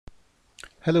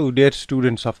Hello dear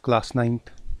students of class 9th.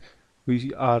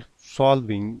 We are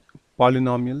solving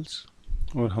polynomials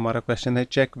और हमारा question है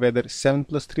check whether 7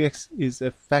 plus 3x is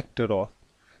a factor of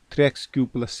 3x cube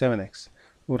plus 7x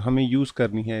और हमें use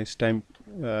करनी है इस time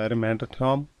remainder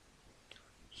theorem.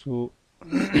 So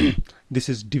this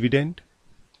is dividend.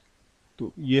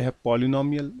 तो ये है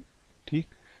पॉलिनोमियल. ठीक,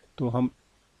 तो हम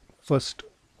first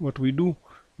what we do,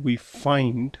 we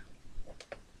find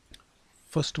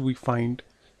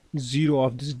zero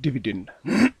of this dividend.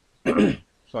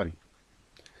 Sorry,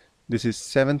 this is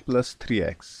 7 plus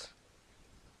 3x.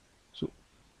 So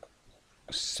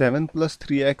 7 plus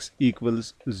 3x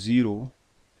equals 0.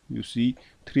 You see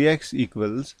 3x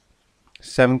equals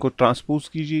 7 को transpose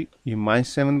कीजिए, ये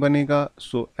 -7 बनेगा.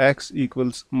 सो x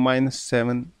equals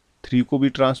 -7. 3 को भी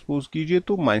ट्रांसपोज कीजिए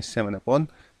तो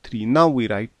 -7/3. Now we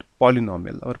write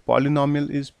polynomial. और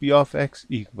polynomial is p of x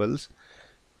equals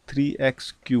 3x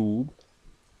cube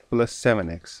plus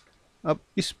 7x. अब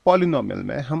इस पॉलिनोमियल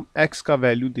में हम x का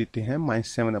वैल्यू देते हैं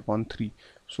 -7/3.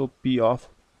 सो p of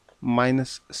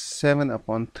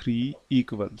 -7/3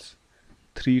 equals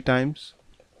 3 times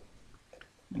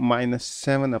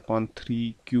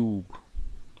 -7/3 cube.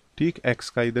 ठीक, x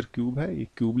का इधर क्यूब है, ये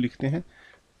क्यूब लिखते हैं,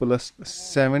 प्लस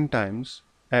 7 टाइम्स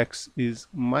x इज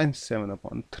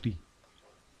 -7/3.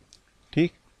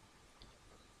 ठीक,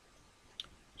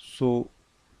 so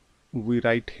we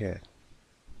write hair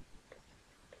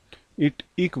it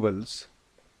equals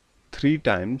 3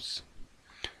 times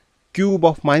cube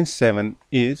of -7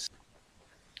 is,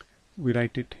 we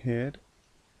write it here,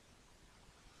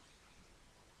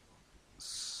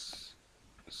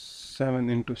 7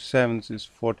 into 7 is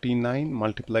 49,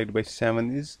 multiplied by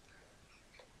 7 is,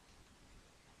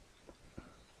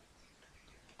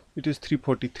 it is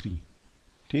 343.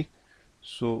 ठीक,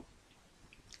 so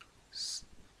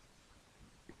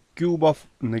cube of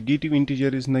negative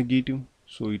integer is negative.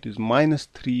 So it is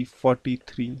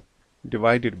 -343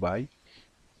 divided by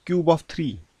cube of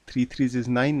 3. 3 3s is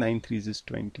 9, 9 3s is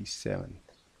 27.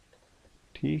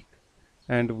 ठीक,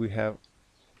 and we have,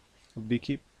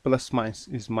 देखिए plus minus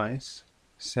is minus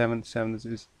 7, 7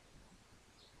 is,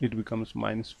 it becomes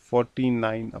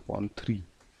 -49/3.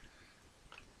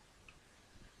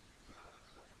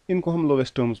 इनको हम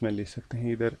lowest terms में ले सकते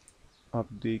हैं. इधर आप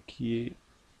देखिए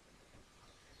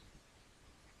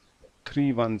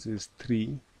 3 1s is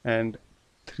 3 and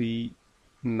 3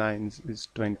 9s is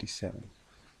 27.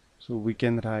 So we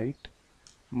can write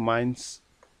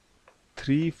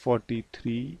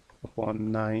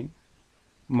 -343/9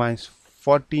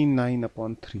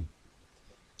 -49/3.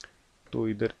 तो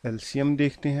इधर एलसीएम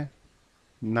देखते हैं,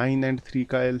 9 and 3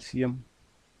 का LCM,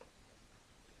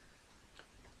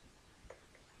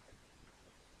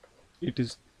 it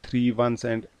is 3 1s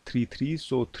and 3 3s,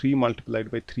 so 3 multiplied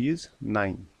by 3 is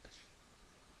 9.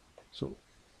 So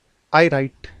I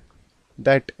write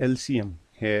that LCM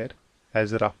here as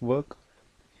rough work,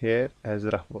 here as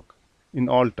rough work in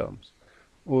all terms,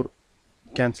 और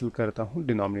cancel करता हूँ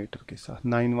denominator के साथ.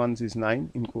 9 1s is 9,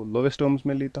 इनको lowest terms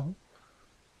में लेता हूँ,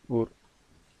 और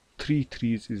 3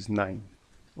 3s is 9,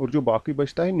 और जो बाकी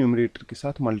बचता है न्यूमरेटर के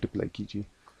साथ मल्टीप्लाई कीजिए.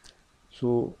 सो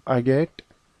I get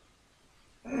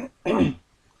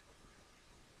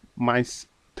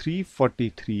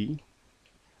 -343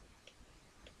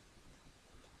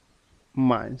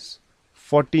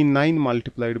 -49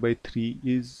 multiplied by 3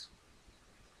 is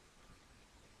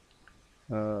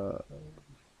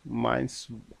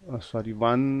sorry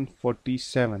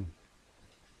 147.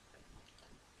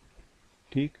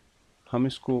 ठीक, हम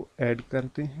इसको ऐड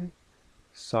करते हैं,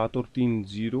 7 और 3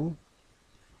 0,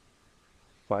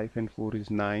 5 and 4 is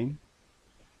 9.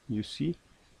 You see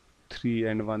 3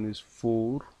 and 1 is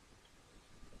 4.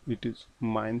 It is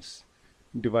minus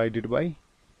divided by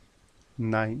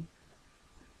 9.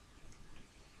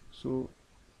 So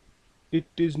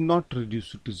it is not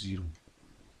reduced to 0.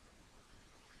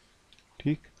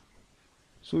 ठीक,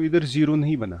 सो इधर 0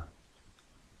 नहीं बना.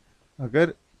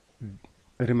 अगर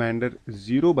रिमाइंडर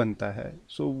 0 बनता है,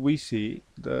 सो वी से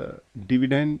the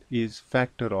dividend is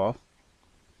factor of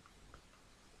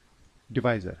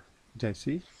divisor.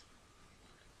 जैसे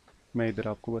मैं इधर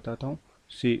आपको बताता हूँ,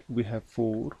 से we have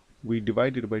 4, we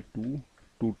divided by 2,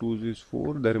 2 2s is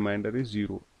 4, the remainder is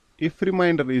 0. If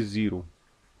remainder is 0,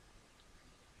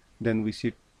 then we say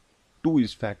 2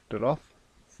 is factor of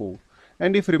 4.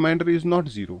 And if remainder is not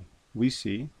 0, we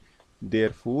say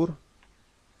therefore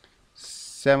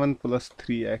 7 plus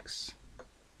 3x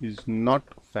is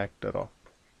not factor of,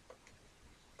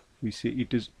 we say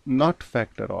it is not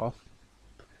factor of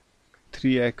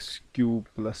 3x cube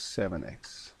plus 7x.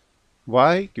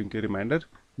 Why? क्योंकि reminder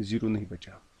 0 नहीं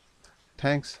बचा.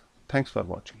 Thanks for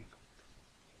watching.